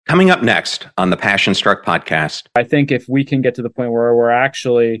Coming up next on the Passion Struck podcast. I think if we can get to the point where we're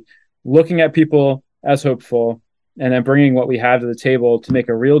actually looking at people as hopeful and then bringing what we have to the table to make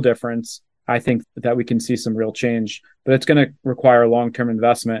a real difference, I think that we can see some real change. But it's going to require long-term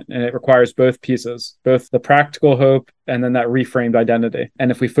investment, and it requires both pieces, both the practical hope and then that reframed identity.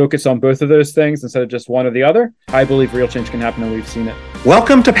 And if we focus on both of those things instead of just one or the other, I believe real change can happen, and we've seen it.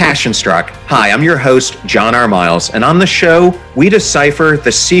 Welcome to Passion Struck. Hi, I'm your host, John R. Miles, and on the show, we decipher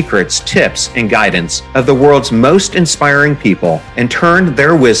the secrets, tips, and guidance of the world's most inspiring people and turn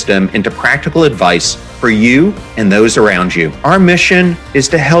their wisdom into practical advice for you and those around you. Our mission is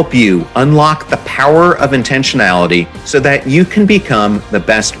to help you unlock the power of intentionality so that you can become the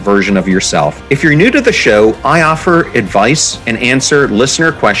best version of yourself. If you're new to the show, I offer advice and answer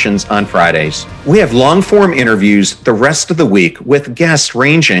listener questions on Fridays. We have long-form interviews the rest of the week with guests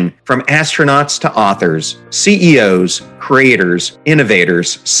ranging from astronauts to authors, CEOs, creators,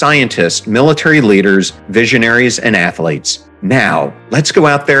 innovators, scientists, military leaders, visionaries, and athletes. Now, let's go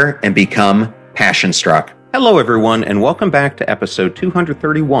out there and become Passion Struck. Hello, everyone, and welcome back to episode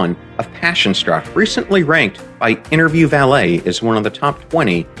 231 of Passion Struck, recently ranked by Interview Valet as one of the top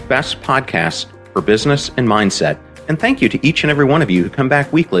 20 best podcasts for business and mindset. And thank you to each and every one of you who come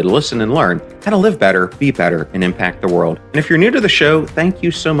back weekly to listen and learn how to live better, be better, and impact the world. And if you're new to the show, thank you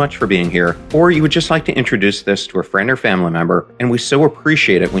so much for being here. Or you would just like to introduce this to a friend or family member, and we so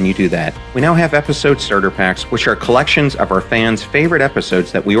appreciate it when you do that. We now have episode starter packs, which are collections of our fans' favorite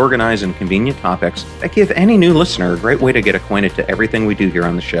episodes that we organize in convenient topics that give any new listener a great way to get acquainted to everything we do here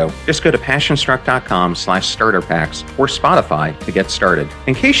on the show. Just go to passionstruck.com/starter packs or Spotify to get started.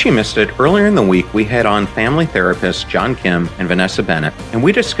 In case you missed it, earlier in the week, we had on family therapists John Kim and Vanessa Bennett, and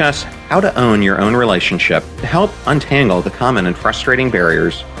we discuss how to own your own relationship to help untangle the common and frustrating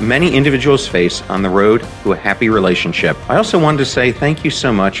barriers many individuals face on the road to a happy relationship. I also wanted to say thank you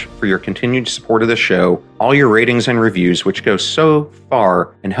so much for your continued support of the show, all your ratings and reviews, which go so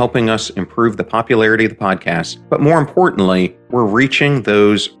far in helping us improve the popularity of the podcast. But more importantly, we're reaching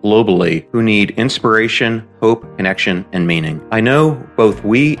those globally who need inspiration, hope, connection, and meaning. I know both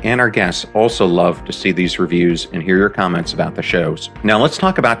we and our guests also love to see these reviews and hear your comments about the shows. Now let's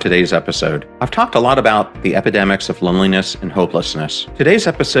talk about today's episode. I've talked a lot about the epidemics of loneliness and hopelessness. Today's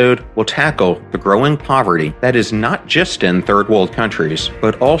episode will tackle the growing poverty that is not just in third world countries,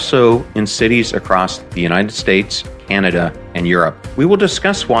 but also in cities across the United States, Canada, and Europe. We will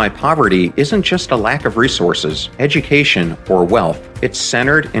discuss why poverty isn't just a lack of resources, education, or wealth. It's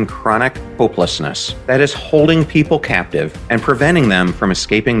centered in chronic hopelessness that is holding people captive and preventing them from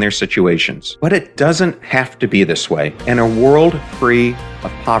escaping their situations. But it doesn't have to be this way, and a world free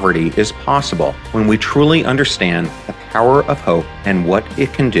of poverty is possible when we truly understand the power of hope and what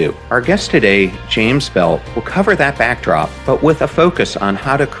it can do. Our guest today, James Belt, will cover that backdrop, but with a focus on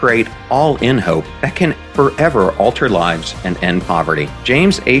how to create all-in hope that can forever alter lives and end poverty.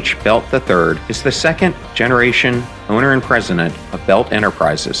 James H. Belt III is the second generation owner and president of Belt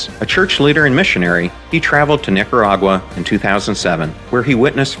Enterprises. A church leader and missionary, he traveled to Nicaragua in 2007, where he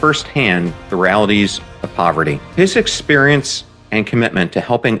witnessed firsthand the realities of poverty. His experience and commitment to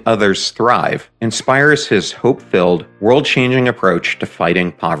helping others thrive inspires his hope-filled, world-changing approach to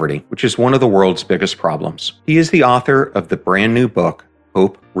fighting poverty, which is one of the world's biggest problems. He is the author of the brand new book,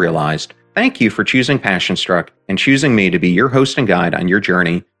 Hope Realized. Thank you for choosing Passion Struck and choosing me to be your host and guide on your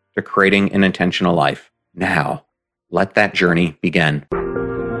journey to creating an intentional life. Now, let that journey begin.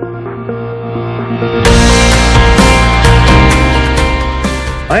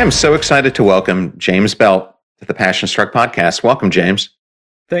 I am so excited to welcome James Belt to the Passion Struck podcast. Welcome, James.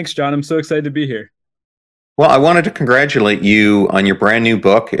 Thanks, John. I'm so excited to be here. Well, I wanted to congratulate you on your brand new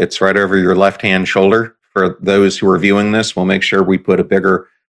book. It's right over your left-hand shoulder. For those who are viewing this, we'll make sure we put a bigger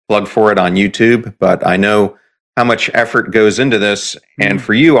plug for it on YouTube. But I know how much effort goes into this. And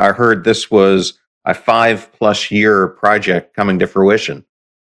for you, I heard this was a 5+ year project coming to fruition.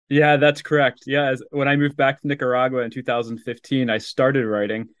 Yeah, that's correct. Yeah, when I moved back to Nicaragua in 2015, I started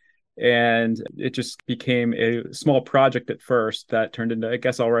writing. And it just became a small project at first that turned into, I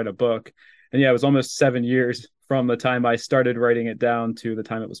guess I'll write a book. And yeah, it was almost 7 years from the time I started writing it down to the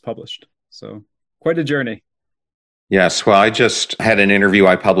time it was published. So quite a journey. Yes. Well, I just had an interview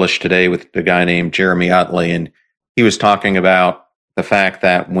I published today with a guy named Jeremy Utley, and he was talking about the fact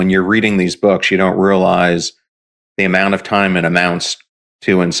that when you're reading these books, you don't realize the amount of time it amounts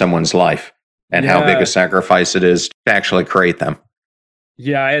to in someone's life and how big a sacrifice it is to actually create them.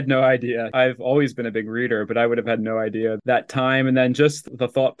 Yeah, I had no idea. I've always been a big reader, but I would have had no idea that time. And then just the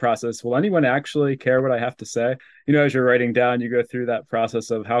thought process, will anyone actually care what I have to say? As you're writing down, you go through that process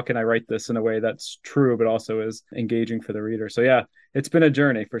of how can I write this in a way that's true, but also is engaging for the reader. So yeah, it's been a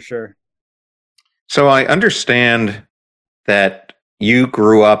journey for sure. So I understand that you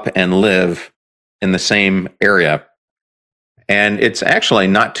grew up and live in the same area. And it's actually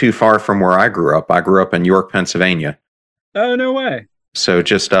not too far from where I grew up. I grew up in York, Pennsylvania. Oh, no way. So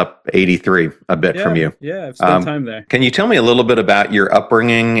just up 83, a bit from Yeah. you. Yeah. I've spent time there. Can you tell me a little bit about your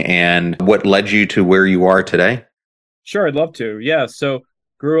upbringing and what led you to where you are today? Sure. I'd love to. Yeah. So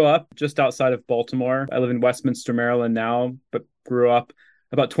grew up just outside of Baltimore. I live in Westminster, Maryland now, but grew up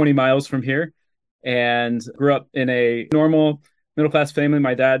about 20 miles from here and grew up in a normal middle class family.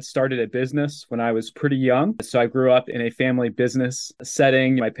 My dad started a business when I was pretty young. So I grew up in a family business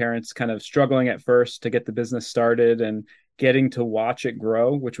setting. My parents kind of struggling at first to get the business started and getting to watch it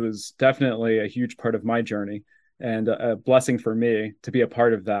grow, which was definitely a huge part of my journey and a blessing for me to be a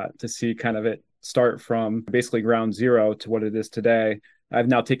part of that, to see kind of it start from basically ground zero to what it is today. I've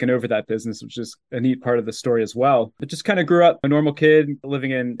now taken over that business, which is a neat part of the story as well. But just kind of grew up a normal kid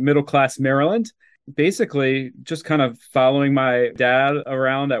living in middle class Maryland, basically just kind of following my dad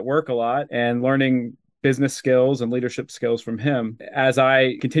around at work a lot and learning business skills and leadership skills from him. As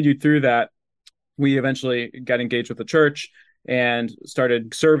I continued through that, we eventually got engaged with the church and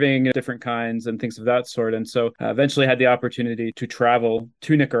started serving different kinds and things of that sort. And so eventually had the opportunity to travel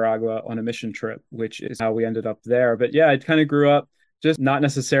to Nicaragua on a mission trip, which is how we ended up there. But yeah, I kind of grew up just not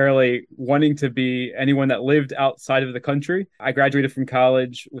necessarily wanting to be anyone that lived outside of the country. I graduated from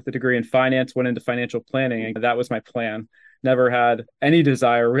college with a degree in finance, went into financial planning, and that was my plan. Never had any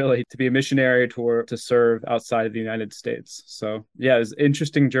desire really to be a missionary to serve outside of the United States. So yeah, it was an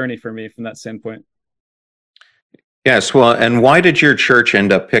interesting journey for me from that standpoint. Yes, well, and why did your church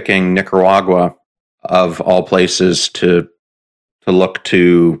end up picking Nicaragua of all places to look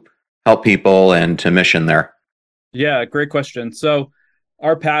to help people and to mission there? Yeah, great question. So,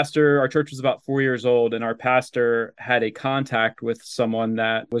 our church was about 4 years old, and our pastor had a contact with someone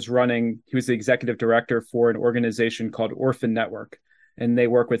that was running, he was the executive director for an organization called Orphan Network, and they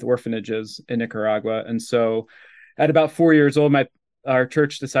work with orphanages in Nicaragua. And so, at about 4 years old, our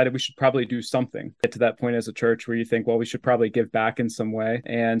church decided we should probably do something. Get to that point as a church where you think, well, we should probably give back in some way.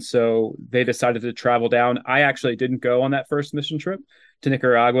 And so they decided to travel down. I actually didn't go on that first mission trip to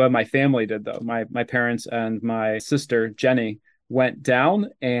Nicaragua. My family did, though. My parents and my sister Jenny went down,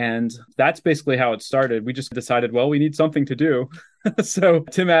 and that's basically how it started. We just decided, well, we need something to do. So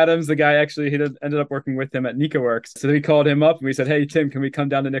Tim Adams, the guy, actually, he ended up working with him at NicaWorks. So we called him up and we said, hey, Tim, can we come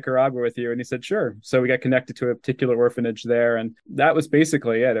down to Nicaragua with you? And he said, sure. So we got connected to a particular orphanage there. And that was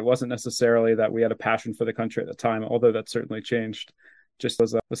basically it. It wasn't necessarily that we had a passion for the country at the time, although that certainly changed. Just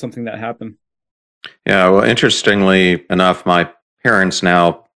was something that happened. Yeah, well, interestingly enough, my parents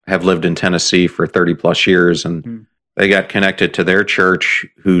now have lived in Tennessee for 30 plus years, and they got connected to their church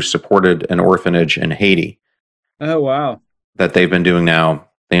who supported an orphanage in Haiti. Oh, wow. That they've been doing now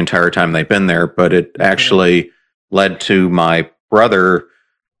the entire time they've been there. But it actually led to my brother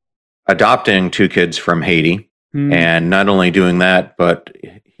adopting two kids from Haiti. And not only doing that, but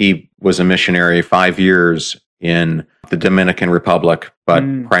he was a missionary 5 years in the Dominican Republic, but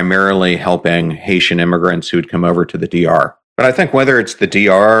primarily helping Haitian immigrants who'd come over to the DR. But I think whether it's the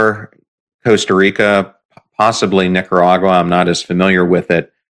DR, Costa Rica, possibly Nicaragua, I'm not as familiar with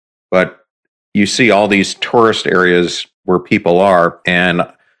it, but you see all these tourist areas where people are. And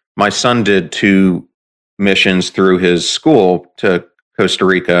my son did 2 missions through his school to Costa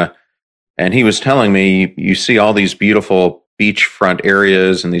Rica. And he was telling me, you see all these beautiful beachfront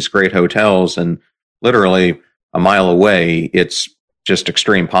areas and these great hotels, and literally a mile away, it's just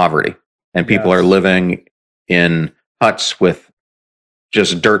extreme poverty. And people are living in huts with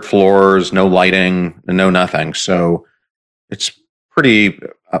just dirt floors, no lighting, no nothing. So it's pretty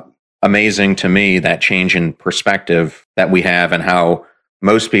amazing to me, that change in perspective that we have and how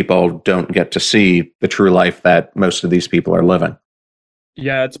most people don't get to see the true life that most of these people are living.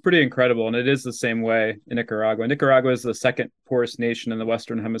 Yeah, it's pretty incredible. And it is the same way in Nicaragua. Nicaragua is the second poorest nation in the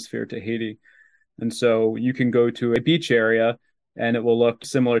Western Hemisphere to Haiti. And so you can go to a beach area and it will look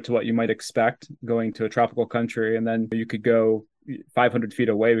similar to what you might expect going to a tropical country. And then you could go 500 feet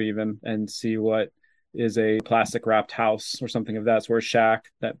away even and see what is a plastic wrapped house or something of that sort, of shack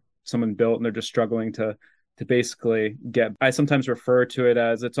that someone built, and they're just struggling to basically get. I sometimes refer to it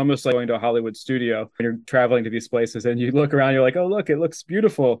as, it's almost like going to a Hollywood studio when you're traveling to these places and you look around, you're like, oh, look, it looks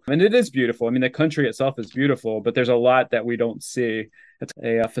beautiful. And it is beautiful. I mean, the country itself is beautiful, but there's a lot that we don't see. It's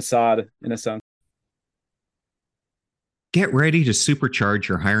a facade in a sense. Get ready to supercharge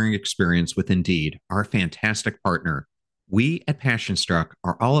your hiring experience with Indeed, our fantastic partner. We at PassionStruck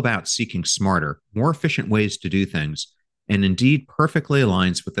are all about seeking smarter, more efficient ways to do things, and Indeed perfectly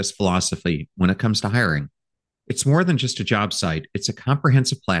aligns with this philosophy when it comes to hiring. It's more than just a job site, it's a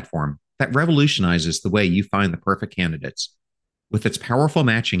comprehensive platform that revolutionizes the way you find the perfect candidates. With its powerful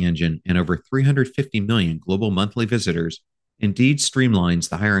matching engine and over 350 million global monthly visitors, Indeed streamlines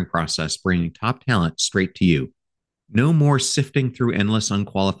the hiring process, bringing top talent straight to you. No more sifting through endless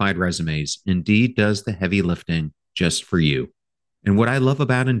unqualified resumes. Indeed does the heavy lifting just for you. And what I love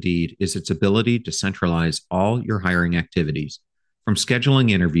about Indeed is its ability to centralize all your hiring activities, from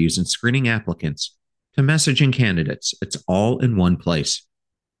scheduling interviews and screening applicants to messaging candidates. It's all in one place.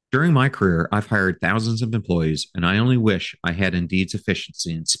 During my career, I've hired thousands of employees, and I only wish I had Indeed's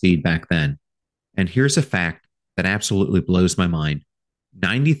efficiency and speed back then. And here's a fact that absolutely blows my mind: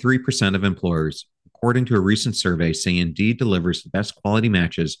 93% of employers, according to a recent survey, say Indeed delivers the best quality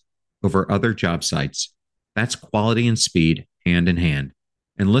matches over other job sites. That's quality and speed hand in hand.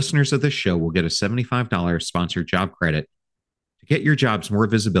 And listeners of this show will get a $75 sponsored job credit to get your jobs more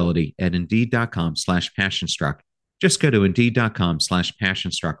visibility at Indeed.com/PassionStruck. Just go to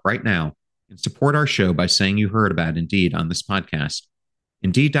Indeed.com/PassionStruck right now and support our show by saying you heard about Indeed on this podcast.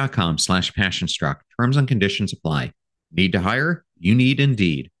 Indeed.com/PassionStruck. Terms and conditions apply. Need to hire? You need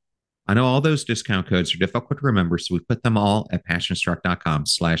Indeed. I know all those discount codes are difficult to remember, so we put them all at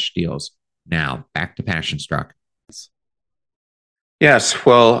PassionStruck.com/deals. Now, back to PassionStruck. Yes,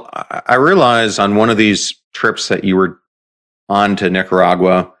 well, I realize on one of these trips that you were on to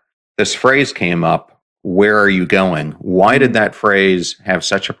Nicaragua, this phrase came up: where are you going? Why did that phrase have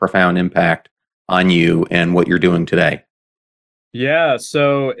such a profound impact on you and what you're doing today? Yeah,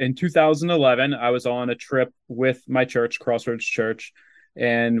 so in 2011, I was on a trip with my church, Crossroads Church,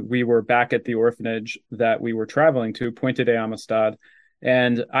 and we were back at the orphanage that we were traveling to, Puente de Amistad,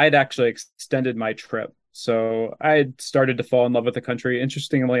 and I had actually extended my trip. So I had started to fall in love with the country.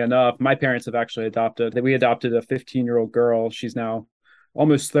 Interestingly enough, my parents have actually we adopted a 15-year-old girl. She's now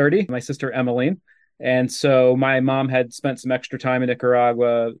almost 30, my sister Emmeline. And so my mom had spent some extra time in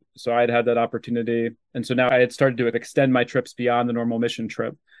Nicaragua, so I'd had that opportunity. And so now I had started to extend my trips beyond the normal mission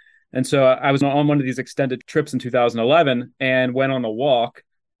trip. And so I was on one of these extended trips in 2011 and went on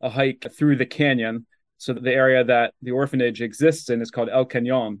a hike through the canyon. So the area that the orphanage exists in is called El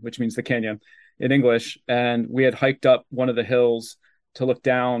Cañón, which means the canyon in English. And we had hiked up one of the hills to look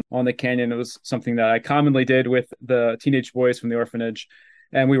down on the canyon. It was something that I commonly did with the teenage boys from the orphanage.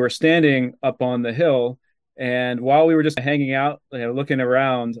 And we were standing up on the hill. And while we were just hanging out, looking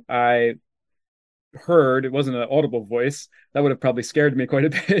around, I heard, it wasn't an audible voice, that would have probably scared me quite a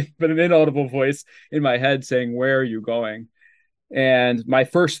bit, but an inaudible voice in my head saying, "Where are you going?" And my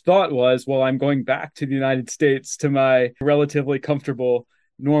first thought was, well, I'm going back to the United States, to my relatively comfortable,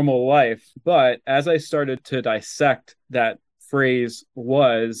 normal life. But as I started to dissect that phrase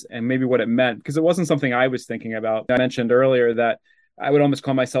was, and maybe what it meant, because it wasn't something I was thinking about. I mentioned earlier that I would almost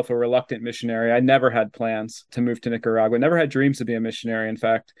call myself a reluctant missionary. I never had plans to move to Nicaragua, never had dreams to be a missionary, in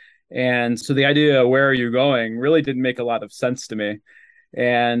fact. And so the idea of where are you going really didn't make a lot of sense to me.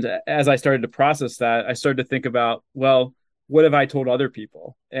 And as I started to process that, I started to think about, well, what have I told other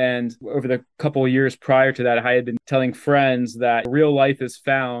people? And over the couple of years prior to that, I had been telling friends that real life is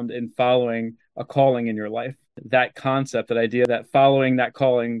found in following a calling in your life. That concept, that idea that following that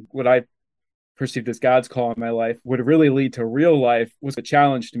calling, what I perceived as God's call in my life, would really lead to real life, was a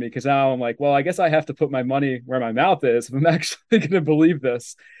challenge to me, because now I'm like, well, I guess I have to put my money where my mouth is if I'm actually going to believe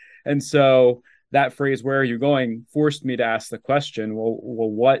this. And so that phrase, "where are you going?" forced me to ask the question, well,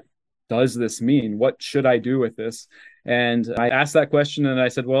 what does this mean? What should I do with this? And I asked that question and I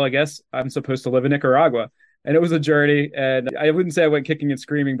said, well, I guess I'm supposed to live in Nicaragua. And it was a journey. And I wouldn't say I went kicking and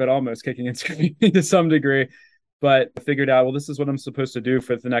screaming, but almost kicking and screaming to some degree. But I figured out, well, this is what I'm supposed to do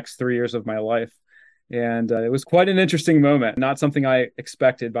for the next 3 years of my life. And it was quite an interesting moment, not something I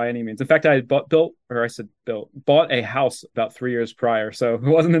expected by any means. In fact, I had bought a house about 3 years prior. So it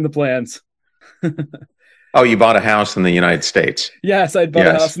wasn't in the plans. Oh, you bought a house in the United States? Yes, I'd bought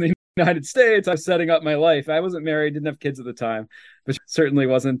a house in the United States. I was setting up my life. I wasn't married, didn't have kids at the time, but certainly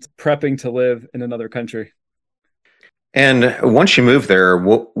wasn't prepping to live in another country. And once you moved there,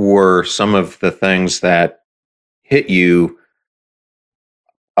 what were some of the things that hit you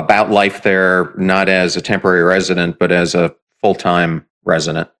about life there, not as a temporary resident, but as a full-time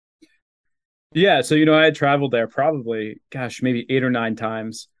resident? Yeah, so, I had traveled there probably, maybe 8 or 9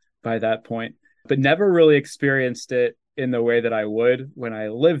 times by that point, but never really experienced it in the way that I would when I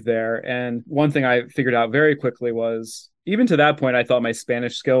lived there. And one thing I figured out very quickly was even to that point, I thought my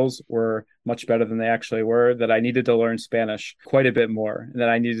Spanish skills were much better than they actually were, that I needed to learn Spanish quite a bit more, and that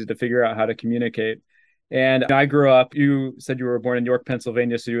I needed to figure out how to communicate. And I grew up, you said you were born in York,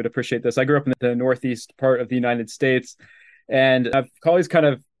 Pennsylvania, so you would appreciate this. I grew up in the Northeast part of the United States, and I've always kind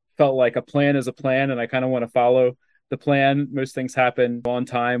of felt like a plan is a plan, and I kind of want to follow the plan. Most things happen on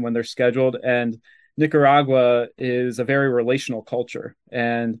time when they're scheduled. And Nicaragua is a very relational culture.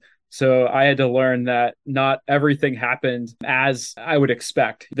 And so I had to learn that not everything happened as I would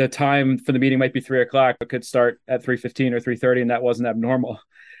expect. The time for the meeting might be 3 o'clock, but could start at 3:15 or 3:30, and that wasn't abnormal.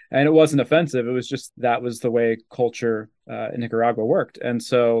 And it wasn't offensive. It was just that was the way culture in Nicaragua worked. And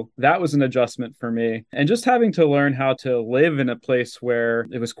so that was an adjustment for me. And just having to learn how to live in a place where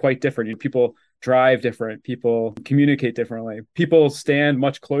it was quite different. You know, people drive different, people communicate differently, people stand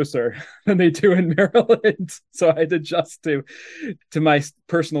much closer than they do in Maryland. So I had to adjust to my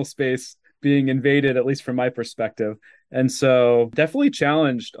personal space being invaded, at least from my perspective. And so definitely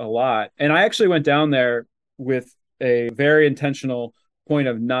challenged a lot. And I actually went down there with a very intentional point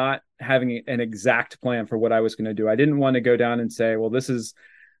of not having an exact plan for what I was going to do. I didn't want to go down and say, well, this is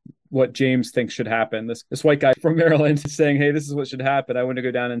what James thinks should happen. This white guy from Maryland is saying, hey, this is what should happen. I want to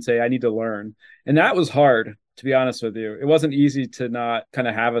go down and say, I need to learn. And that was hard, to be honest with you. It wasn't easy to not kind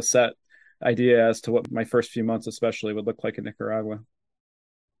of have a set idea as to what my first few months especially would look like in Nicaragua.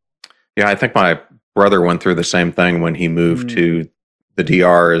 Yeah, I think my brother went through the same thing when he moved to the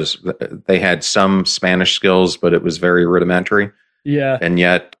DR. They had some Spanish skills, but it was very rudimentary. Yeah. And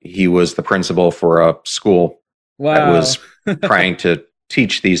yet he was the principal for a school that was trying to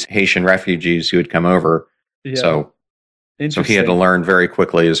teach these Haitian refugees who had come over. Yeah. So he had to learn very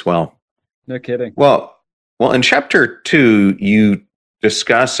quickly as well. No kidding. Well, in chapter 2, you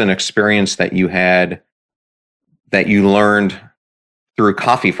discuss an experience that you had that you learned through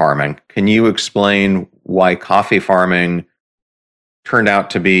coffee farming. Can you explain why coffee farming turned out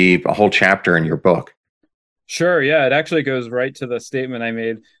to be a whole chapter in your book? Sure. Yeah, it actually goes right to the statement I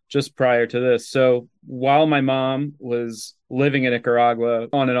made just prior to this. So while my mom was living in Nicaragua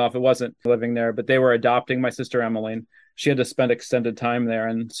on and off, it wasn't living there, but they were adopting my sister Emmeline. She had to spend extended time there.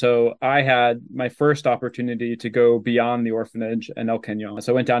 And so I had my first opportunity to go beyond the orphanage in El Cañon.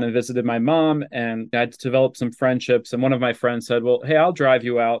 So I went down and visited my mom, and I had developed some friendships. And one of my friends said, well, hey, I'll drive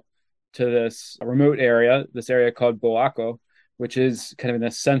you out to this remote area, this area called Boaco, which is kind of in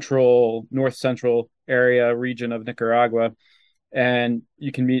the north central region of Nicaragua. And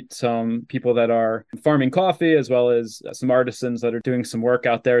you can meet some people that are farming coffee, as well as some artisans that are doing some work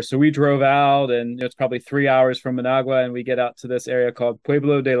out there. So we drove out, and it's probably 3 hours from Managua, and we get out to this area called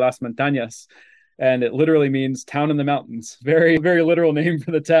Pueblo de las Montañas. And it literally means town in the mountains. Very, very literal name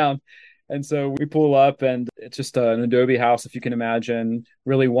for the town. And so we pull up, and it's just an adobe house, if you can imagine,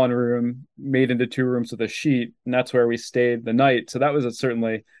 really one room made into 2 rooms with a sheet. And that's where we stayed the night. So that was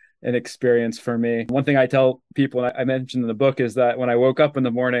certainly an experience for me. One thing I tell people, and I mentioned in the book, is that when I woke up in the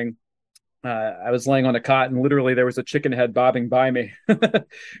morning, I was laying on a cot, and literally there was a chicken head bobbing by me,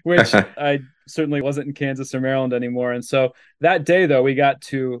 which I certainly wasn't in Kansas or Maryland anymore. And so that day, though, we got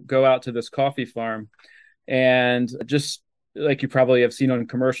to go out to this coffee farm, and just like you probably have seen on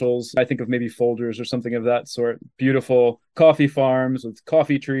commercials, I think of maybe Folgers or something of that sort, beautiful coffee farms with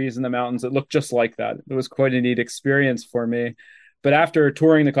coffee trees in the mountains. It looked just like that. It was quite a neat experience for me. But after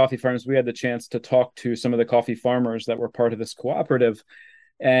touring the coffee farms, we had the chance to talk to some of the coffee farmers that were part of this cooperative.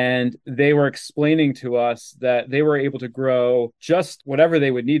 And they were explaining to us that they were able to grow just whatever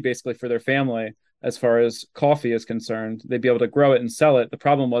they would need basically for their family as far as coffee is concerned. They'd be able to grow it and sell it. The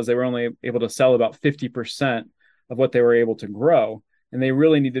problem was they were only able to sell about 50% of what they were able to grow. And they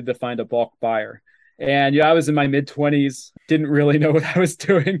really needed to find a bulk buyer. And I was in my mid-20s, didn't really know what I was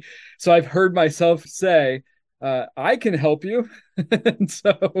doing. So I've heard myself say, I can help you. And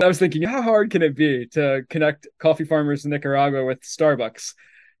so I was thinking, how hard can it be to connect coffee farmers in Nicaragua with Starbucks?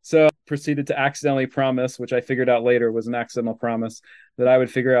 So I proceeded to accidentally promise, which I figured out later was an accidental promise, that I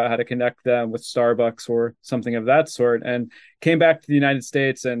would figure out how to connect them with Starbucks or something of that sort. And came back to the United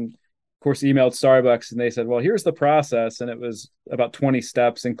States and, of course, emailed Starbucks. And they said, well, here's the process. And it was about 20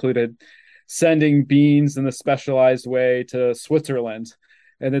 steps, included sending beans in a specialized way to Switzerland,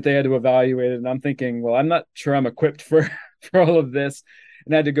 and that they had to evaluate it. And I'm thinking, well, I'm not sure I'm equipped for all of this.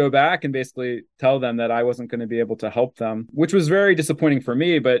 And I had to go back and basically tell them that I wasn't going to be able to help them, which was very disappointing for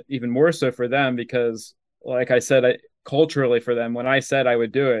me, but even more so for them, because like I said, culturally for them, when I said I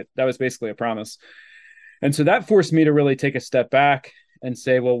would do it, that was basically a promise. And so that forced me to really take a step back and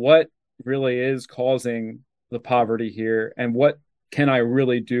say, well, what really is causing the poverty here? And what can I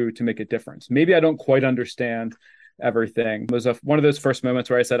really do to make a difference? Maybe I don't quite understand everything. It was one of those first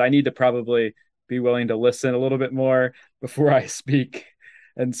moments where I said, I need to probably be willing to listen a little bit more before I speak.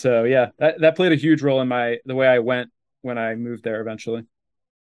 And so, yeah, that played a huge role in the way I went when I moved there eventually.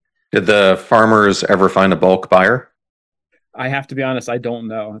 Did the farmers ever find a bulk buyer? I have to be honest, I don't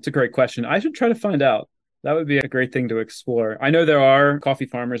know. It's a great question. I should try to find out. That would be a great thing to explore. I know there are coffee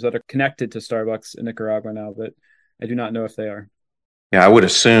farmers that are connected to Starbucks in Nicaragua now, but I do not know if they are. Yeah, I would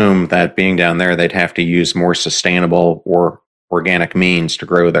assume that being down there, they'd have to use more sustainable or organic means to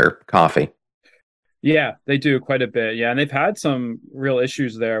grow their coffee. Yeah, they do quite a bit. Yeah, and they've had some real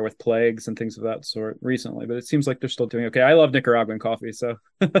issues there with plagues and things of that sort recently, but it seems like they're still doing okay. I love Nicaraguan coffee, so.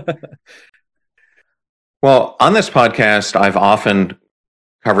 Well, on this podcast, I've often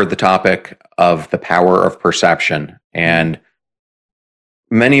covered the topic of the power of perception. And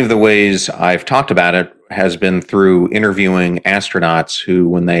many of the ways I've talked about it has been through interviewing astronauts who,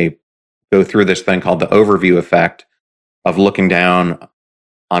 when they go through this thing called the overview effect of looking down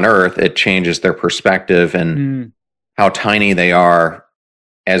on Earth, it changes their perspective and how tiny they are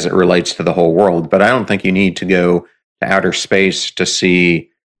as it relates to the whole world. But I don't think you need to go to outer space to see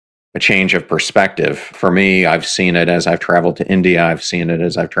a change of perspective. For me, I've seen it as I've traveled to India. I've seen it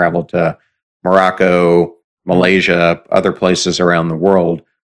as I've traveled to Morocco, Malaysia, other places around the world,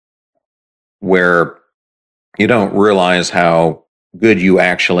 where you don't realize how good you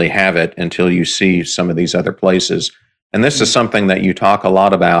actually have it until you see some of these other places. And this is something that you talk a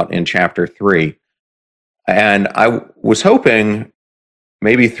lot about in chapter 3. And I was hoping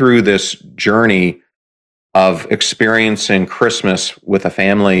maybe through this journey of experiencing Christmas with a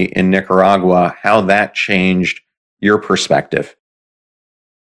family in Nicaragua, how that changed your perspective.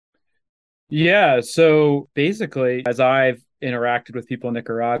 Yeah. So basically, as I've interacted with people in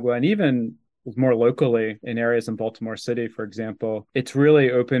Nicaragua and even more locally in areas in Baltimore City, for example, it's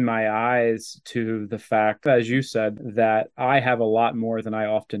really opened my eyes to the fact, as you said, that I have a lot more than I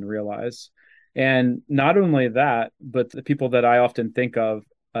often realize. And not only that, but the people that I often think of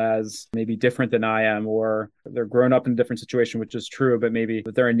as maybe different than I am, or they're grown up in a different situation, which is true, but maybe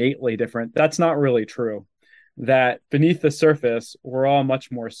they're innately different. That's not really true. That beneath the surface, we're all much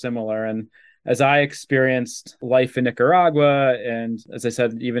more similar. And as I experienced life in Nicaragua, and as I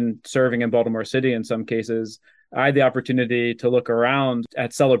said, even serving in Baltimore City in some cases, I had the opportunity to look around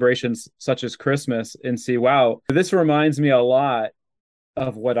at celebrations such as Christmas and see, wow, this reminds me a lot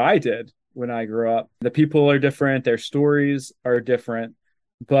of what I did when I grew up. The people are different, their stories are different,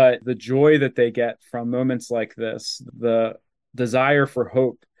 but the joy that they get from moments like this, the desire for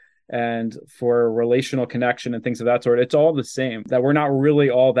hope and for relational connection and things of that sort, it's all the same, that we're not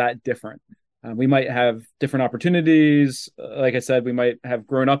really all that different. We might have different opportunities. Like I said, we might have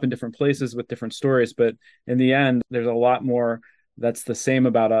grown up in different places with different stories, but in the end, there's a lot more that's the same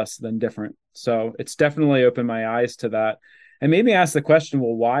about us than different. So it's definitely opened my eyes to that. And made me ask the question,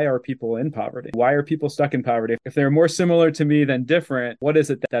 well, why are people in poverty? Why are people stuck in poverty? If they're more similar to me than different, what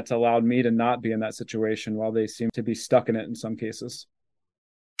is it that's allowed me to not be in that situation while they seem to be stuck in it in some cases?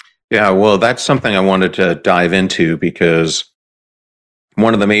 Yeah, well, that's something I wanted to dive into, because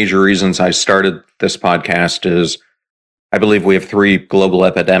one of the major reasons I started this podcast is I believe we have 3 global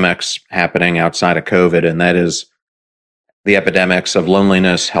epidemics happening outside of COVID, and that is the epidemics of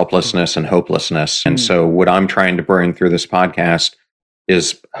loneliness, helplessness, and hopelessness. And so what I'm trying to bring through this podcast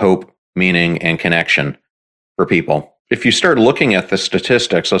is hope, meaning, and connection for people. If you start looking at the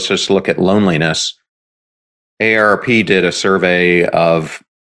statistics, let's just look at loneliness. AARP did a survey of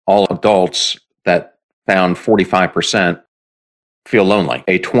all adults that found 45% feel lonely.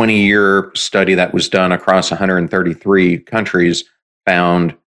 A 20-year study that was done across 133 countries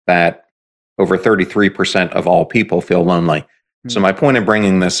found that over 33% of all people feel lonely. So my point in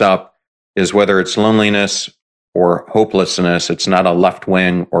bringing this up is whether it's loneliness or hopelessness, it's not a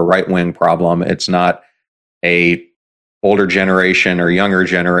left-wing or right-wing problem. It's not a older generation or younger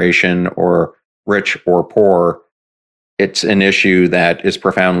generation or rich or poor. It's an issue that is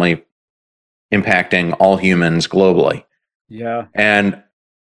profoundly impacting all humans globally. Yeah. And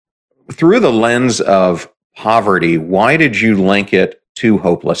through the lens of poverty, why did you link it to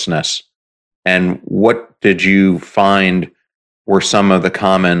hopelessness? And what did you find were some of the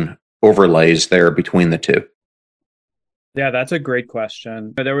common overlays there between the two? Yeah, that's a great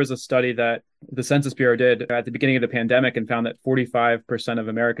question. There was a study that the Census Bureau did at the beginning of the pandemic and found that 45% of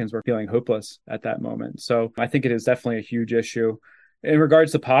Americans were feeling hopeless at that moment. So I think it is definitely a huge issue. In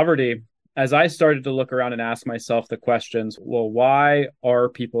regards to poverty, as I started to look around and ask myself the questions, well, why are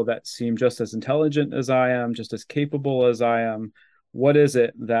people that seem just as intelligent as I am, just as capable as I am, what is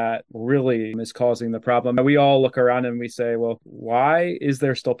it that really is causing the problem? We all look around and we say, well, why is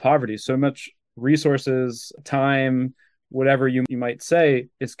there still poverty? So much resources, time, whatever you might say,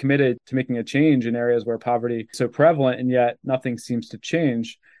 is committed to making a change in areas where poverty is so prevalent, and yet nothing seems to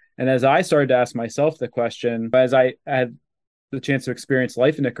change. And as I started to ask myself the question, as I had the chance to experience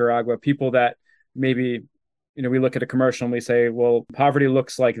life in Nicaragua, people that maybe, we look at a commercial and we say, well, poverty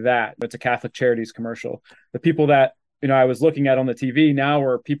looks like that. It's a Catholic Charities commercial. The people that, I was looking at on the TV now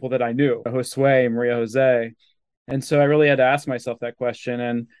were people that I knew, Josue, Maria Jose. And so I really had to ask myself that question.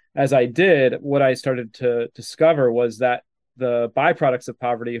 And as I did, what I started to discover was that the byproducts of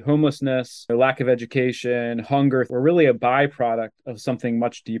poverty, homelessness, lack of education, hunger, were really a byproduct of something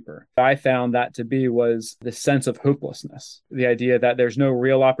much deeper. I found that to be was the sense of hopelessness, the idea that there's no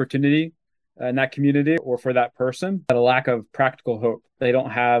real opportunity in that community or for that person, but a lack of practical hope. They don't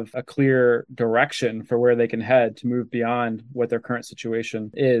have a clear direction for where they can head to move beyond what their current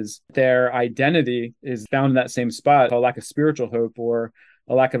situation is. Their identity is found in that same spot, a lack of spiritual hope or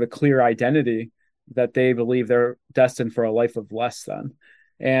a lack of a clear identity that they believe they're destined for a life of less than.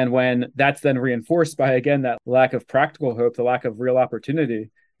 And when that's then reinforced by, again, that lack of practical hope, the lack of real opportunity,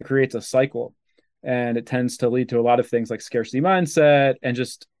 it creates a cycle. And it tends to lead to a lot of things like scarcity mindset and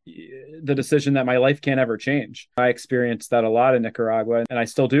just the decision that my life can't ever change. I experienced that a lot in Nicaragua, and I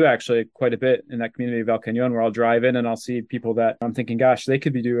still do actually quite a bit in that community of El Cañon, where I'll drive in and I'll see people that I'm thinking, gosh, they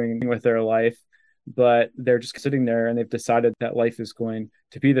could be doing with their life, but they're just sitting there and they've decided that life is going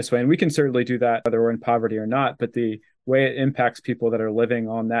to be this way. And we can certainly do that whether we're in poverty or not, but the way it impacts people that are living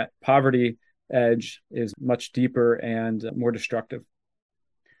on that poverty edge is much deeper and more destructive.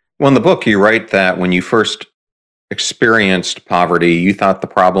 Well, in the book, you write that when you first experienced poverty, you thought the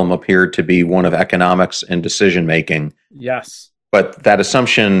problem appeared to be one of economics and decision making. Yes. But that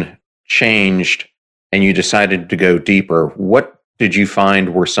assumption changed and you decided to go deeper. What did you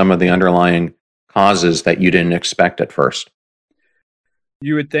find were some of the underlying causes that you didn't expect at first?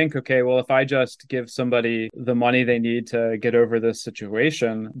 You would think, okay, well, if I just give somebody the money they need to get over this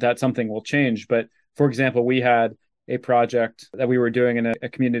situation, that something will change. But for example, we had a project that we were doing in a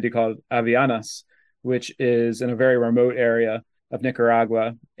community called Avianas, which is in a very remote area of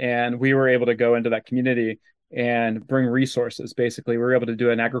Nicaragua. And we were able to go into that community and bring resources. Basically, we were able to do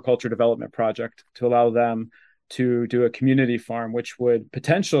an agriculture development project to allow them to do a community farm, which would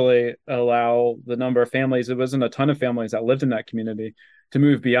potentially allow the number of families, it wasn't a ton of families that lived in that community, to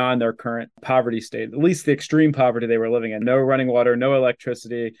move beyond their current poverty state, at least the extreme poverty they were living in. No running water, no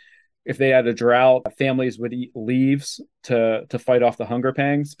electricity. If they had a drought, families would eat leaves to fight off the hunger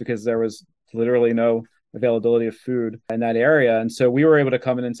pangs because there was literally no availability of food in that area. And so we were able to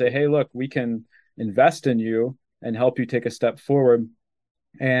come in and say, hey, look, we can invest in you and help you take a step forward.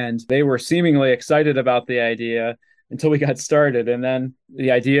 And they were seemingly excited about the idea until we got started. And then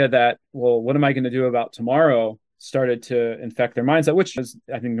the idea that, well, what am I going to do about tomorrow started to infect their mindset, which is,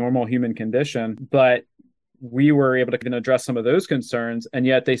 I think, normal human condition. But we were able to address some of those concerns, and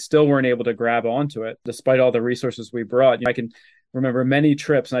yet they still weren't able to grab onto it, despite all the resources we brought. I can remember many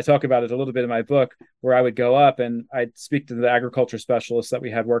trips, and I talk about it a little bit in my book, where I would go up and I'd speak to the agriculture specialist that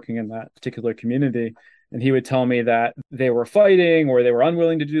we had working in that particular community. And he would tell me that they were fighting or they were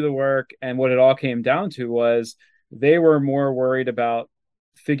unwilling to do the work. And what it all came down to was they were more worried about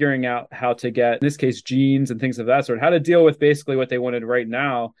figuring out how to get, in this case, genes and things of that sort, how to deal with basically what they wanted right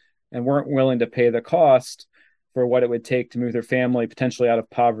now, and weren't willing to pay the cost for what it would take to move their family potentially out of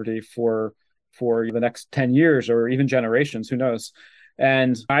poverty for the next 10 years or even generations, who knows.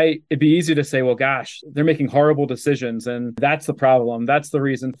 And it'd be easy to say, well, gosh, they're making horrible decisions. And that's the problem. That's the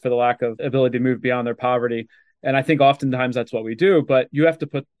reason for the lack of ability to move beyond their poverty. And I think oftentimes that's what we do, but you have to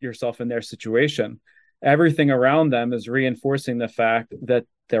put yourself in their situation. Everything around them is reinforcing the fact that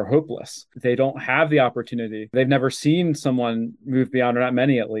they're hopeless. They don't have the opportunity. They've never seen someone move beyond, or not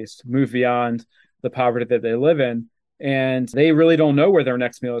many at least, move beyond the poverty that they live in. And they really don't know where their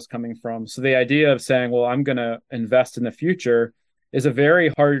next meal is coming from. So the idea of saying, well, I'm going to invest in the future is a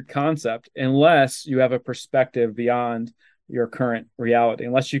very hard concept unless you have a perspective beyond your current reality,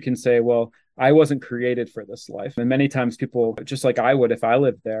 unless you can say, well, I wasn't created for this life. And many times people, just like I would if I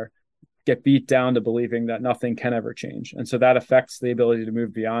lived there, get beat down to believing that nothing can ever change. And so that affects the ability to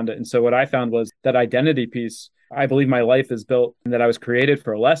move beyond it. And so what I found was that identity piece, I believe my life is built and that I was created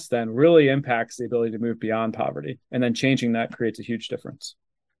for less than, really impacts the ability to move beyond poverty. And then changing that creates a huge difference.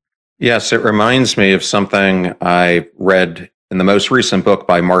 Yes, it reminds me of something I read in the most recent book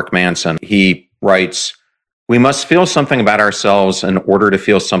by Mark Manson. He writes, "We must feel something about ourselves in order to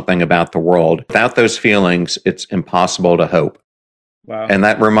feel something about the world. Without those feelings, it's impossible to hope." Wow. And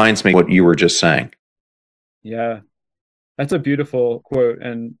that reminds me of what you were just saying. Yeah, that's a beautiful quote.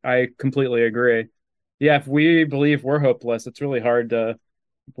 And I completely agree. Yeah, if we believe we're hopeless, it's really hard to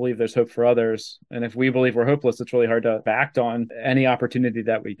believe there's hope for others. And if we believe we're hopeless, it's really hard to act on any opportunity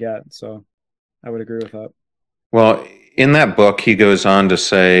that we get. So I would agree with that. Well, in that book, he goes on to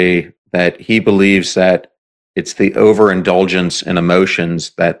say that he believes that it's the overindulgence in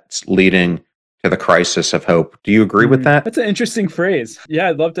emotions that's leading to the crisis of hope. Do you agree with that? That's an interesting phrase. Yeah,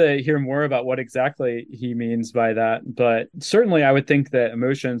 I'd love to hear more about what exactly he means by that. But certainly, I would think that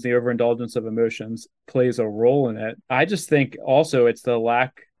emotions, the overindulgence of emotions, plays a role in it. I just think also it's the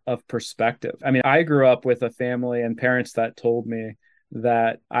lack of perspective. I mean, I grew up with a family and parents that told me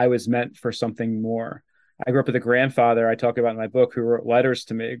that I was meant for something more. I grew up with a grandfather I talk about in my book who wrote letters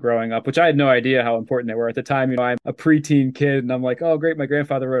to me growing up, which I had no idea how important they were at the time. I'm a preteen kid and I'm like, oh, great, my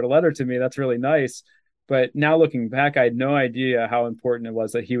grandfather wrote a letter to me. That's really nice. But now looking back, I had no idea how important it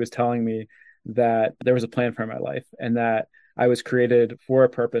was that he was telling me that there was a plan for my life and that I was created for a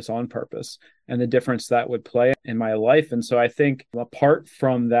purpose, on purpose, and the difference that would play in my life. And so I think apart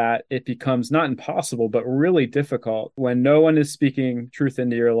from that, it becomes not impossible, but really difficult when no one is speaking truth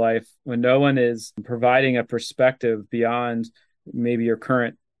into your life, when no one is providing a perspective beyond maybe your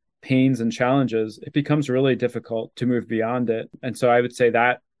current pains and challenges. It becomes really difficult to move beyond it. And so I would say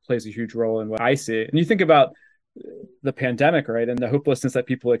that plays a huge role in what I see. And you think about the pandemic, right? And the hopelessness that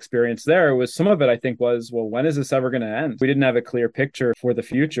people experienced there was some of it, I think, was, well, when is this ever going to end? We didn't have a clear picture for the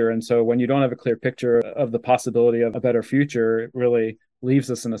future. And so when you don't have a clear picture of the possibility of a better future, it really leaves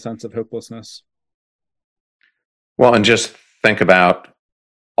us in a sense of hopelessness. Well, and just think about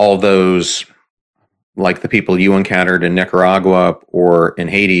all those, like the people you encountered in Nicaragua or in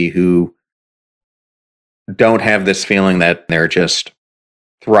Haiti, who don't have this feeling that they're just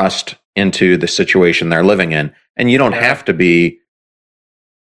thrust into the situation they're living in. And you don't have to be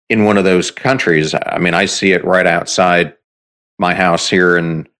in one of those countries. I mean, I see it right outside my house here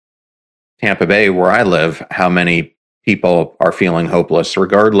in Tampa Bay, where I live, how many people are feeling hopeless,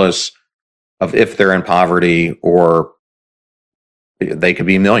 regardless of if they're in poverty or they could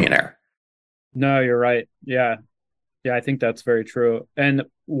be a millionaire. No, you're right. Yeah. Yeah, I think that's very true. And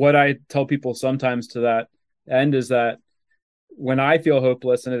what I tell people sometimes to that end is that when I feel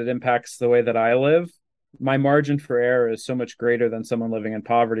hopeless and it impacts the way that I live, my margin for error is so much greater than someone living in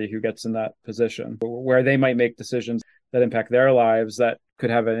poverty who gets in that position, where they might make decisions that impact their lives that could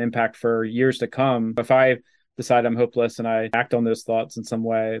have an impact for years to come. If I decide I'm hopeless and I act on those thoughts in some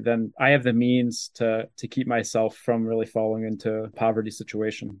way, then I have the means to keep myself from really falling into a poverty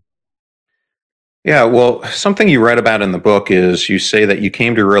situation. Yeah, well, something you read about in the book is you say that you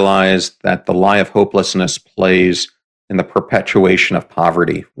came to realize that the lie of hopelessness plays in the perpetuation of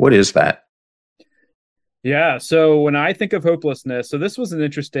poverty. What is that? Yeah. So when I think of hopelessness, so this was an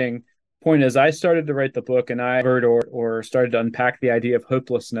interesting point as I started to write the book and I heard or started to unpack the idea of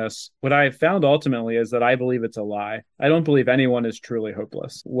hopelessness. What I found ultimately is that I believe it's a lie. I don't believe anyone is truly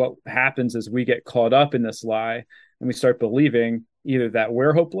hopeless. What happens is we get caught up in this lie and we start believing either that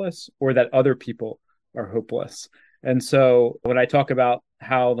we're hopeless or that other people are hopeless. And so when I talk about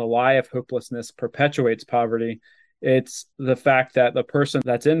how the lie of hopelessness perpetuates poverty, it's the fact that the person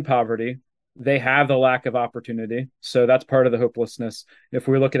that's in poverty, they have the lack of opportunity. So that's part of the hopelessness. If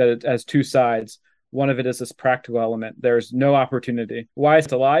we look at it as two sides, one of it is this practical element. There's no opportunity. Why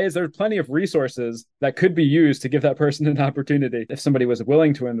it's a lie is there's plenty of resources that could be used to give that person an opportunity if somebody was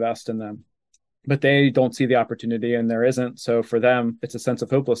willing to invest in them. But they don't see the opportunity and there isn't. So for them, it's a sense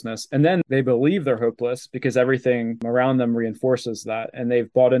of hopelessness. And then they believe they're hopeless because everything around them reinforces that. And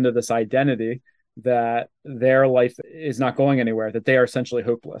they've bought into this identity that their life is not going anywhere, that they are essentially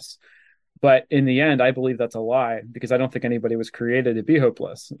hopeless. But in the end, I believe that's a lie because I don't think anybody was created to be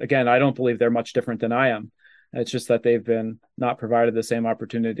hopeless. Again, I don't believe they're much different than I am. It's just that they've been not provided the same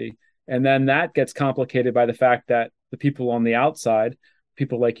opportunity. And then that gets complicated by the fact that the people on the outside,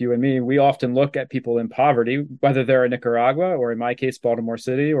 people like you and me, we often look at people in poverty, whether they're in Nicaragua or in my case, Baltimore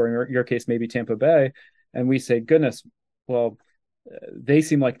City, or in your case, maybe Tampa Bay. And we say, goodness, well, they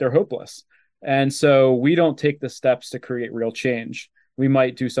seem like they're hopeless. And so we don't take the steps to create real change. We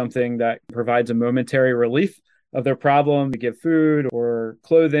might do something that provides a momentary relief of their problem. We give food or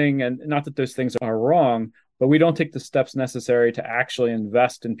clothing, and not that those things are wrong, but we don't take the steps necessary to actually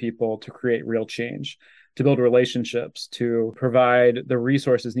invest in people to create real change, to build relationships, to provide the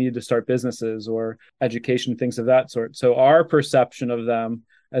resources needed to start businesses or education, things of that sort. So our perception of them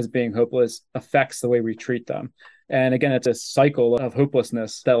as being hopeless affects the way we treat them. And again, it's a cycle of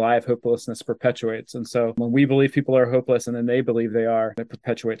hopelessness that lie of hopelessness perpetuates. And so when we believe people are hopeless and then they believe they are, it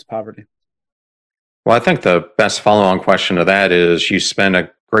perpetuates poverty. Well, I think the best follow-on question to that is you spend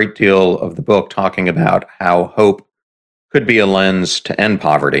a great deal of the book talking about how hope could be a lens to end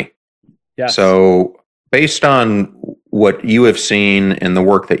poverty. Yes. So based on what you have seen in the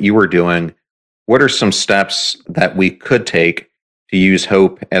work that you were doing, what are some steps that we could take to use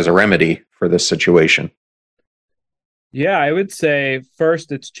hope as a remedy for this situation? Yeah, I would say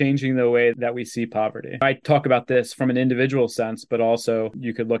first, it's changing the way that we see poverty. I talk about this from an individual sense, but also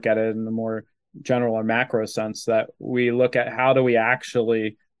you could look at it in the more general or macro sense that we look at how do we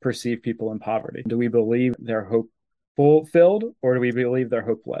actually perceive people in poverty? Do we believe they're hopeful filled or do we believe they're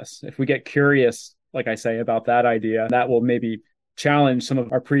hopeless? If we get curious, like I say, about that idea, that will maybe challenge some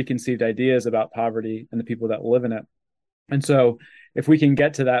of our preconceived ideas about poverty and the people that live in it. And so if we can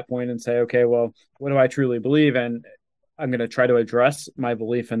get to that point and say, okay, well, what do I truly believe? And I'm going to try to address my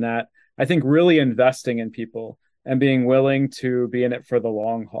belief in that. I think really investing in people and being willing to be in it for the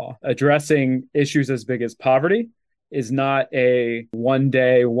long haul. Addressing issues as big as poverty is not a 1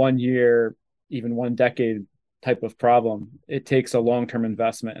 day, 1 year, even 1 decade type of problem. It takes a long-term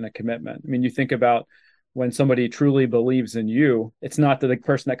investment and a commitment. I mean, you think about when somebody truly believes in you, it's not the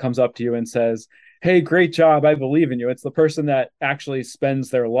person that comes up to you and says, hey, great job, I believe in you. It's the person that actually spends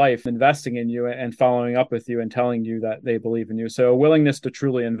their life investing in you and following up with you and telling you that they believe in you. So a willingness to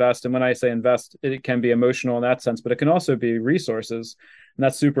truly invest. And when I say invest, it can be emotional in that sense, but it can also be resources. And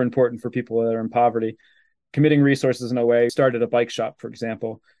that's super important for people that are in poverty. Committing resources in a way, started a bike shop, for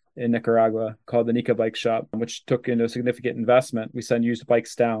example, in Nicaragua called the Nika Bike Shop, which took into a significant investment. We send used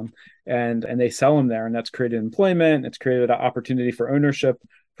bikes down and they sell them there. And that's created employment. It's created an opportunity for ownership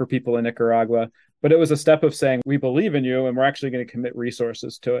for people in Nicaragua. But it was a step of saying, we believe in you and we're actually going to commit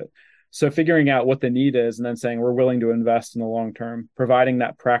resources to it. So figuring out what the need is and then saying we're willing to invest in the long term, providing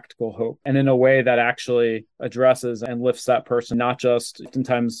that practical hope and in a way that actually addresses and lifts that person, not just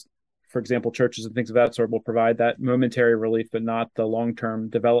sometimes, for example, churches and things of that sort will provide that momentary relief, but not the long-term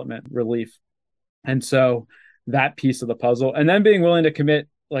development relief. And so that piece of the puzzle, and then being willing to commit,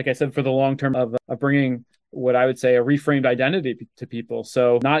 like I said, for the long term of bringing what I would say a reframed identity to people.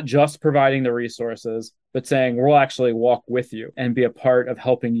 So not just providing the resources, but saying we'll actually walk with you and be a part of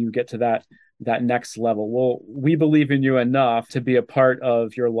helping you get to that next level. We believe in you enough to be a part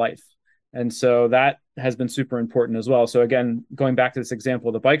of your life. And so that has been super important as well. So again, going back to this example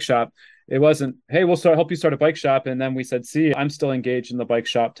of the bike shop, it wasn't, hey, we'll help you start a bike shop. And then we said, see, I'm still engaged in the bike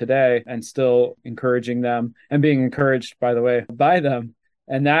shop today and still encouraging them and being encouraged, by the way, by them.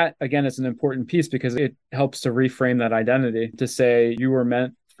 And that, again, is an important piece because it helps to reframe that identity to say you were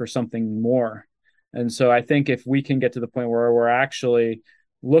meant for something more. And so I think if we can get to the point where we're actually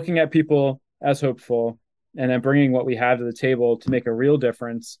looking at people as hopeful and then bringing what we have to the table to make a real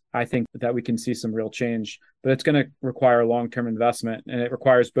difference, I think that we can see some real change. But it's going to require long-term investment, and it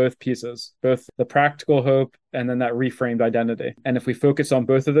requires both pieces, both the practical hope and then that reframed identity. And if we focus on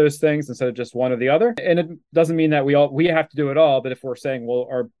both of those things instead of just one or the other, and it doesn't mean that we have to do it all, but if we're saying, well,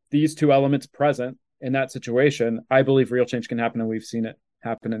 are these two elements present in that situation, I believe real change can happen, and we've seen it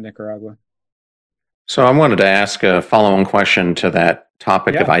happen in Nicaragua. So I wanted to ask a follow-on question to that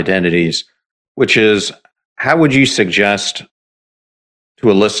topic of identities, which is, how would you suggest to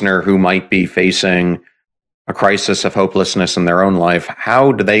a listener who might be facing a crisis of hopelessness in their own life,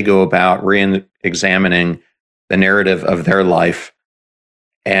 how do they go about re-examining the narrative of their life?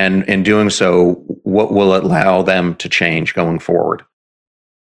 And in doing so, what will it allow them to change going forward?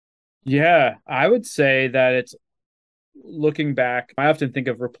 Yeah, I would say that it's looking back. I often think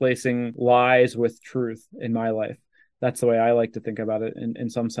of replacing lies with truth in my life. That's the way I like to think about it in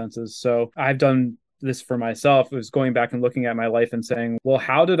some senses. So I've done this for myself. It was going back and looking at my life and saying, well,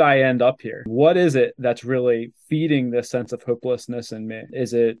 how did I end up here? What is it that's really feeding this sense of hopelessness in me?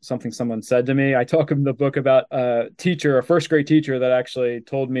 Is it something someone said to me? I talk in the book about a first grade teacher that actually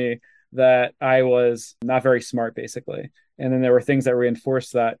told me that I was not very smart, basically. And then there were things that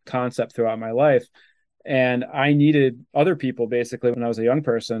reinforced that concept throughout my life. And I needed other people, basically, when I was a young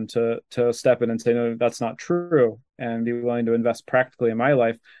person to step in and say, no, that's not true, and be willing to invest practically in my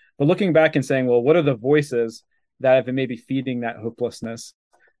life. But looking back and saying, well, what are the voices that have been maybe feeding that hopelessness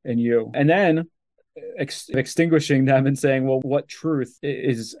in you? And then extinguishing them and saying, well, what truth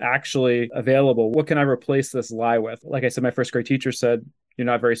is actually available? What can I replace this lie with? Like I said, my first grade teacher said, you're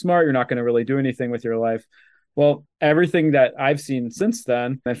not very smart. You're not going to really do anything with your life. Well, everything that I've seen since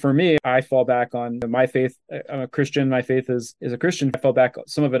then, and for me, I fall back on my faith. I'm a Christian. My faith is a Christian. I fall back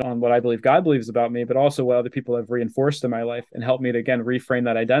some of it on what I believe God believes about me, but also what other people have reinforced in my life and helped me to, again, reframe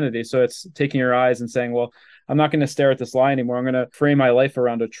that identity. So it's taking your eyes and saying, well, I'm not going to stare at this lie anymore. I'm going to frame my life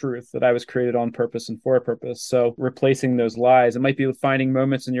around a truth that I was created on purpose and for a purpose. So replacing those lies, it might be finding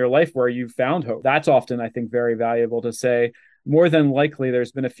moments in your life where you found hope. That's often, I think, very valuable to say. More than likely,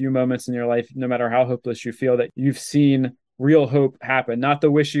 there's been a few moments in your life, no matter how hopeless you feel, that you've seen real hope happen, not the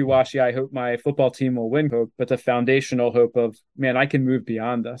wishy-washy, I hope my football team will win hope, but the foundational hope of, man, I can move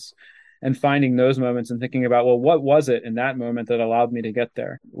beyond this. And finding those moments and thinking about, well, what was it in that moment that allowed me to get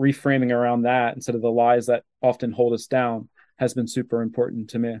there? Reframing around that instead of the lies that often hold us down has been super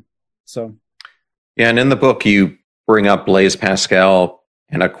important to me. So, yeah, and in the book, you bring up Blaise Pascal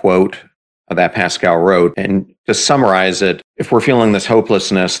and a quote that Pascal wrote. And to summarize it, if we're feeling this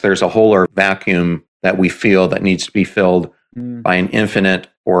hopelessness, there's a hole or vacuum that we feel that needs to be filled by an infinite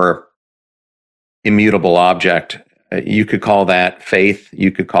or immutable object. You could call that faith. You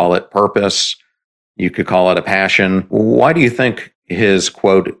could call it purpose. You could call it a passion. Why do you think his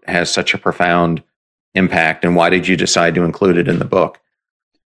quote has such a profound impact, and why did you decide to include it in the book?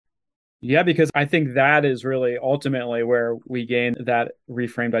 Yeah, because I think that is really ultimately where we gain that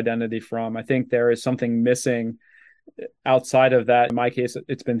reframed identity from. I think there is something missing outside of that. In my case,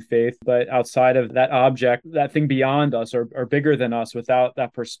 it's been faith, but outside of that object, that thing beyond us or bigger than us, without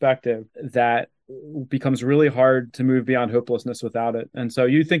that perspective, that becomes really hard to move beyond hopelessness without it. And so I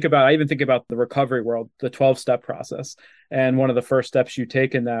even think about the recovery world, the 12-step process. And one of the first steps you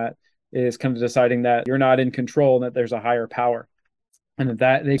take in that is kind of deciding that you're not in control and that there's a higher power. And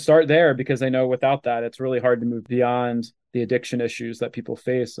that they start there because they know without that, it's really hard to move beyond the addiction issues that people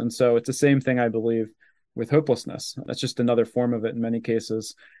face. And so it's the same thing, I believe, with hopelessness. That's just another form of it in many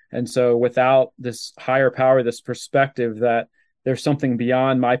cases. And so without this higher power, this perspective that there's something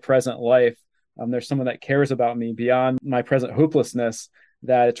beyond my present life, there's someone that cares about me beyond my present hopelessness,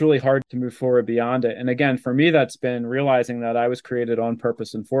 that it's really hard to move forward beyond it. And again, for me, that's been realizing that I was created on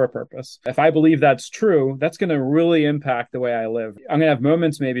purpose and for a purpose. If I believe that's true, that's going to really impact the way I live. I'm going to have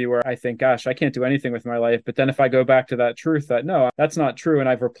moments maybe where I think, gosh, I can't do anything with my life. But then if I go back to that truth that, no, that's not true. And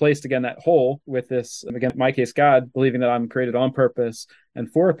I've replaced again that hole with this, again, in my case, God, believing that I'm created on purpose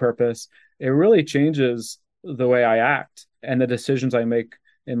and for a purpose, it really changes the way I act and the decisions I make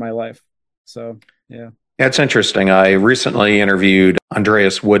in my life. So, yeah. It's interesting. I recently interviewed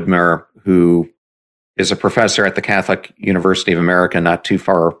Andreas Woodmer, who is a professor at the Catholic University of America, not too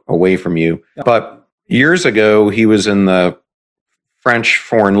far away from you. Yeah. But years ago, he was in the French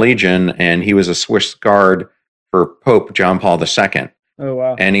Foreign Legion, and he was a Swiss guard for Pope John Paul II. Oh,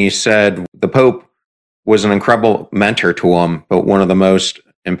 wow. And he said the Pope was an incredible mentor to him, but one of the most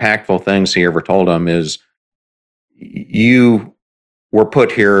impactful things he ever told him is, you were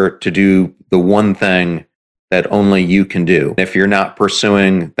put here to do the one thing that only you can do. If you're not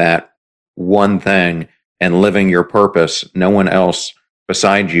pursuing that one thing and living your purpose, no one else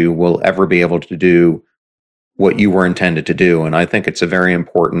beside you will ever be able to do what you were intended to do. And I think it's a very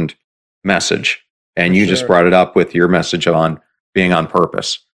important message. And you just brought it up with your message on being on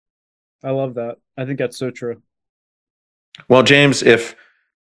purpose. I love that. I think that's so true. Well, James, if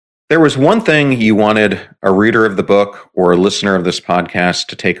there was one thing you wanted a reader of the book or a listener of this podcast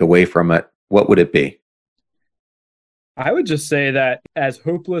to take away from it, what would it be? I would just say that as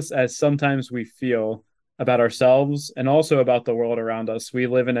hopeless as sometimes we feel about ourselves and also about the world around us, we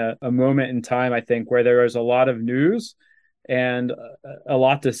live in a moment in time, I think, where there is a lot of news and a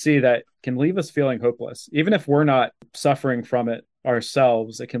lot to see that can leave us feeling hopeless. Even if we're not suffering from it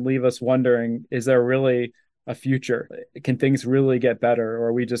ourselves, it can leave us wondering, is there really a future? Can things really get better? Or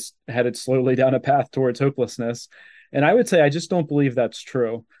are we just headed slowly down a path towards hopelessness? And I would say I just don't believe that's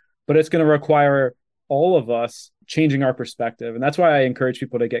true, but it's going to require all of us changing our perspective. And that's why I encourage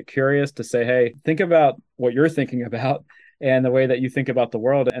people to get curious, to say, hey, think about what you're thinking about and the way that you think about the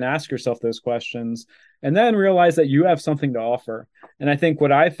world, and ask yourself those questions, and then realize that you have something to offer. And I think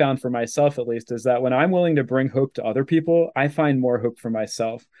what I found for myself, at least, is that when I'm willing to bring hope to other people, I find more hope for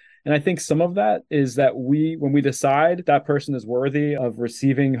myself. And I think some of that is that when we decide that person is worthy of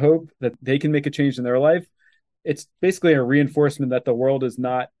receiving hope, that they can make a change in their life, it's basically a reinforcement that the world is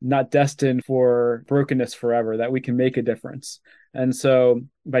not destined for brokenness forever, that we can make a difference. And so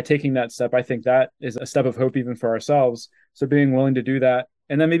by taking that step, I think that is a step of hope even for ourselves. So being willing to do that,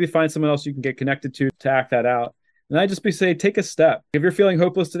 and then maybe find someone else you can get connected to act that out. And I just say, take a step. If you're feeling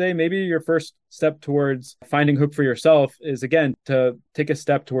hopeless today, maybe your first step towards finding hope for yourself is, again, to take a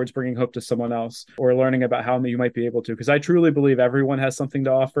step towards bringing hope to someone else, or learning about how you might be able to. Because I truly believe everyone has something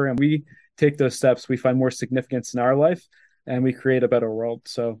to offer, and we take those steps, we find more significance in our life, and we create a better world.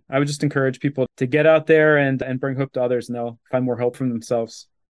 So I would just encourage people to get out there and bring hope to others, and they'll find more hope from themselves.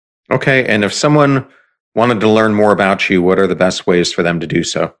 Okay. And if someone wanted to learn more about you, what are the best ways for them to do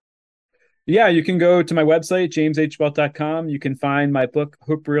so? Yeah, you can go to my website, jameshbelt.com. You can find my book,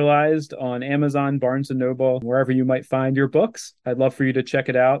 Hope Realized, on Amazon, Barnes & Noble, wherever you might find your books. I'd love for you to check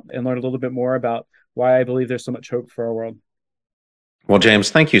it out and learn a little bit more about why I believe there's so much hope for our world. Well,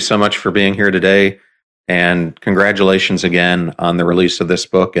 James, thank you so much for being here today And congratulations again on the release of this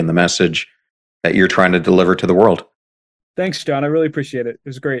book and the message that you're trying to deliver to the world. Thanks, John. I really appreciate it. It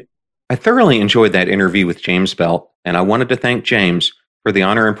was great. I thoroughly enjoyed that interview with James Belt, and I wanted to thank James for the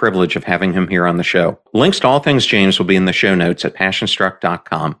honor and privilege of having him here on the show. Links to all things James will be in the show notes at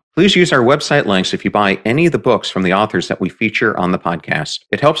passionstruck.com. Please use our website links if you buy any of the books from the authors that we feature on the podcast.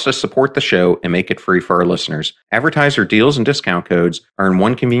 It helps us support the show and make it free for our listeners. Advertiser deals and discount codes are in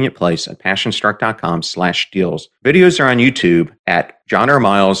one convenient place at passionstruck.com/deals. Videos are on YouTube at John R.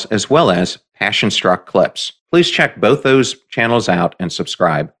 Miles as well as Passion Struck Clips. Please check both those channels out and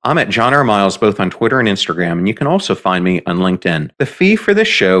subscribe. I'm at John R. Miles both on Twitter and Instagram, and you can also find me on LinkedIn. The fee for this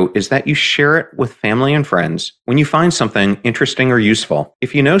show is that you share it with family and friends when you find something interesting or useful.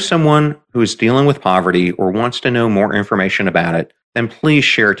 If you know someone who is dealing with poverty or wants to know more information about it, then please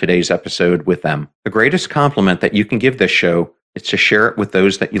share today's episode with them. The greatest compliment that you can give this show is to share it with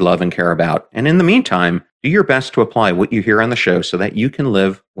those that you love and care about. And in the meantime, do your best to apply what you hear on the show so that you can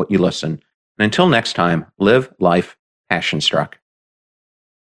live what you listen. And until next time, live life passion struck.